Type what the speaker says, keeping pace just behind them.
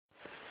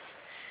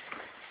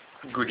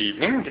Good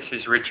evening, this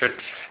is Richard,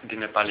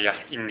 Dinapalia,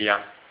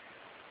 India.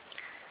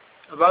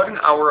 About an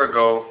hour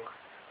ago,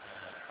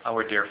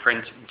 our dear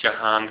friend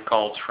Jahan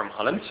called from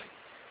Holland.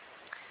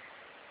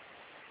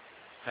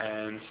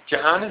 And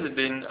Jahan has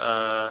been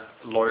a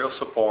loyal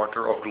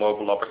supporter of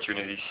global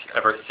opportunities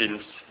ever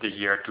since the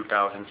year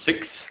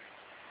 2006.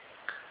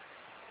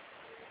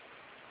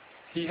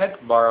 He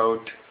had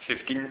borrowed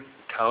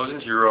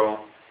 15,000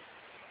 euro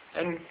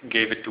and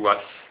gave it to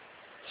us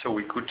so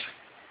we could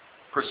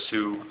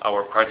pursue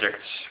our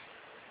projects.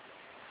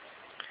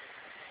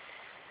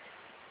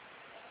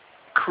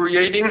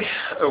 Creating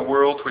a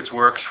world which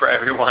works for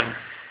everyone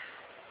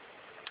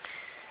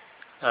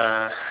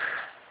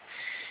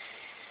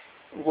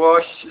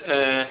was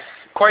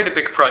quite a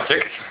big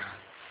project,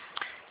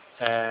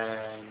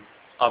 and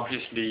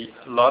obviously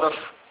a lot of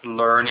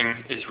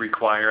learning is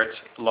required,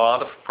 a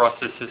lot of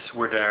processes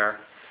were there,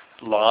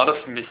 a lot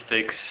of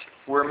mistakes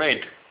were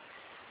made.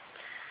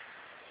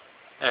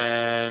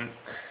 And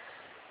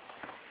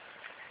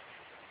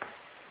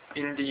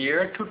in the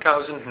year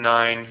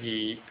 2009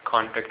 he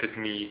contacted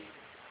me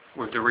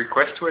with the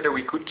request whether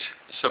we could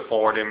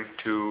support him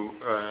to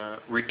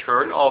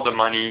return all the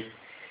money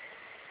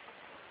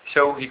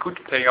so he could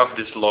pay off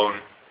this loan.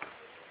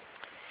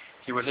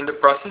 He was in the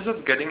process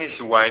of getting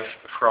his wife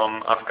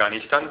from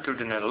Afghanistan to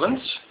the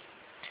Netherlands,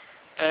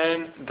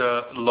 and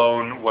the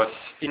loan was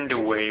in the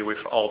way with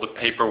all the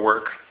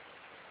paperwork.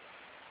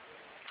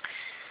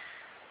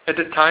 At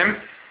the time,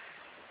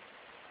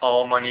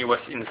 all money was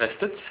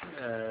invested.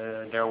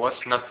 There was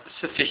not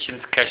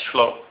sufficient cash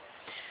flow.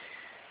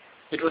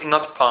 It was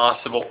not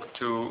possible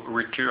to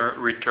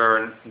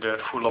return the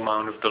full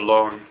amount of the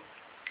loan.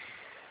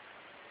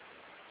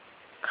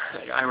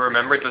 I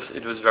remember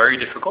it was very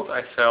difficult.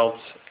 I felt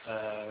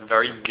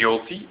very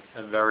guilty,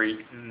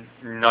 very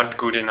not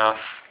good enough,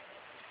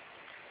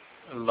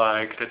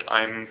 like that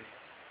I'm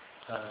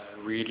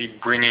really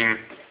bringing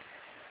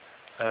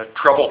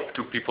trouble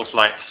to people's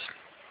lives.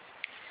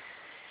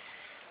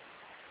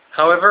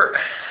 However,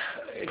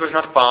 it was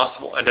not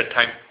possible at that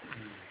time.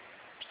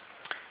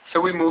 So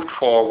we moved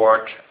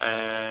forward,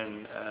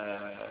 and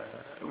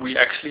we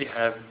actually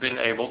have been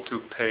able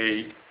to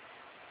pay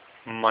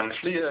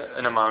monthly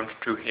an amount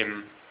to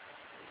him,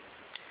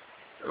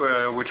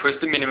 which was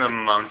the minimum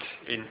amount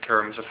in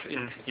terms of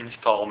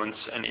installments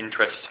and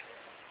interest.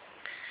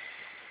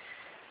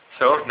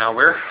 So now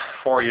we're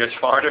 4 years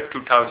farther,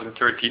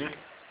 2013,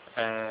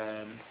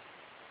 and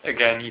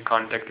again he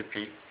contacted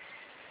me,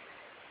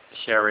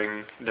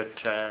 sharing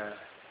that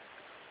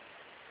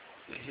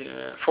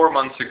 4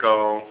 months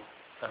ago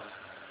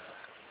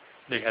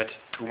they had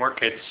 2 more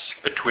kids,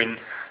 a twin.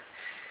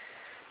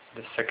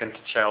 The second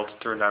child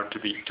turned out to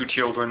be 2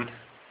 children,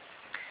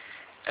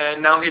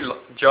 and now he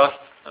just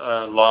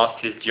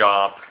lost his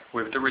job.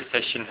 With the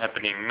recession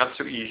happening, not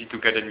so easy to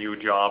get a new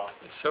job,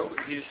 so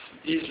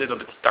he's a little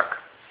bit stuck.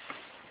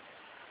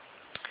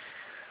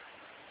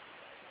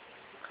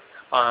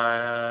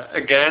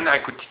 Again, I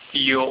could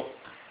feel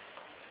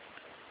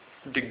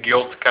the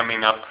guilt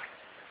coming up.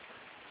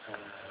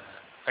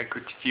 I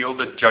could feel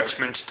the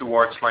judgment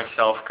towards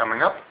myself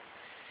coming up.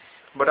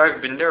 But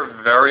I've been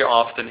there very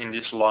often in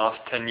these last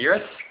 10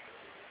 years,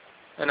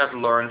 and I've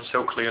learned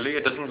so clearly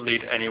it doesn't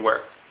lead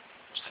anywhere.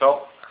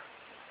 So,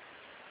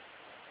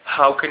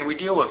 how can we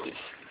deal with this?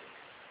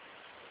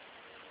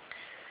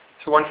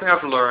 So one thing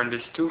I've learned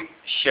is to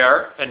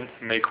share and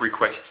make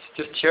requests.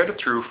 Just share the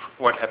truth,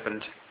 what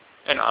happened,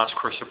 and ask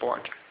for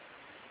support.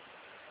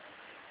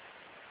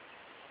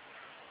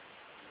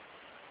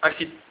 I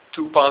see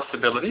 2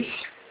 possibilities.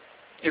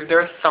 If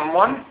there's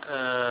someone,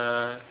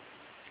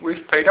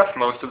 we've paid off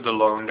most of the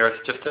loan, there's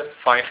just a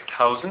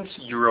 5,000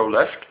 euro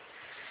left.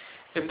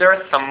 If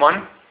there's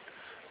someone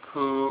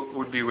who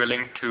would be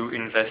willing to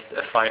invest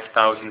a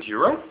 5,000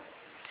 euro,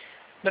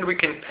 then we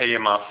can pay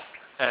him off,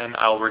 and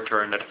I'll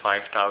return that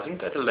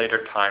 5,000 at a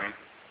later time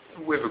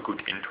with a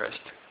good interest.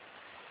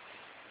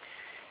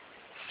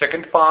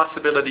 Second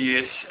possibility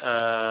is,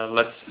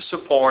 let's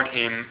support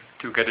him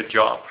to get a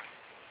job.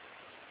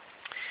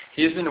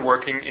 He has been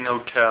working in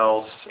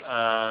hotels.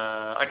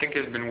 I think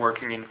he's been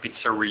working in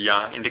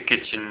pizzeria, in the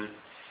kitchen.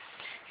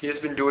 He has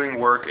been doing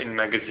work in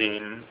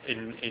magazine,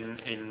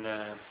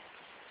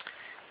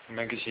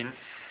 magazine.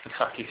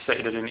 How do you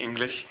say that in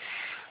English?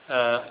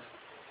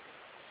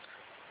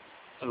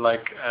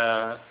 Like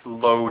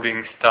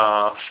loading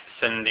staff,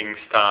 sending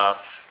staff.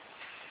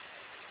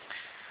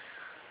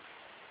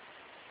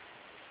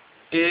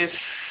 If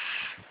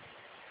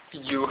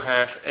you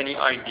have any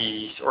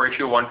ideas, or if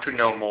you want to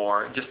know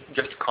more,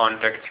 just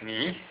contact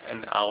me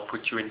and I'll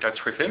put you in touch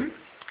with him.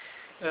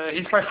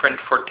 He's my friend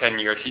for 10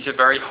 years. He's a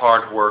very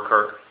hard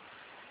worker,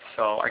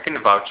 so I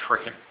can vouch for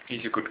him.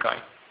 He's a good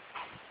guy.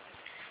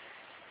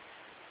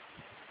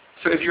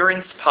 So if you're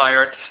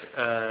inspired,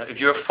 if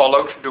you have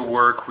followed the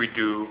work we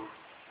do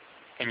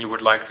and you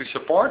would like to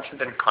support,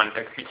 then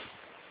contact me.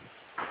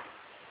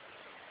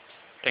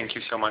 Thank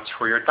you so much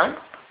for your time,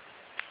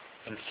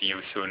 and see you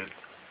soon.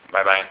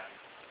 Bye bye.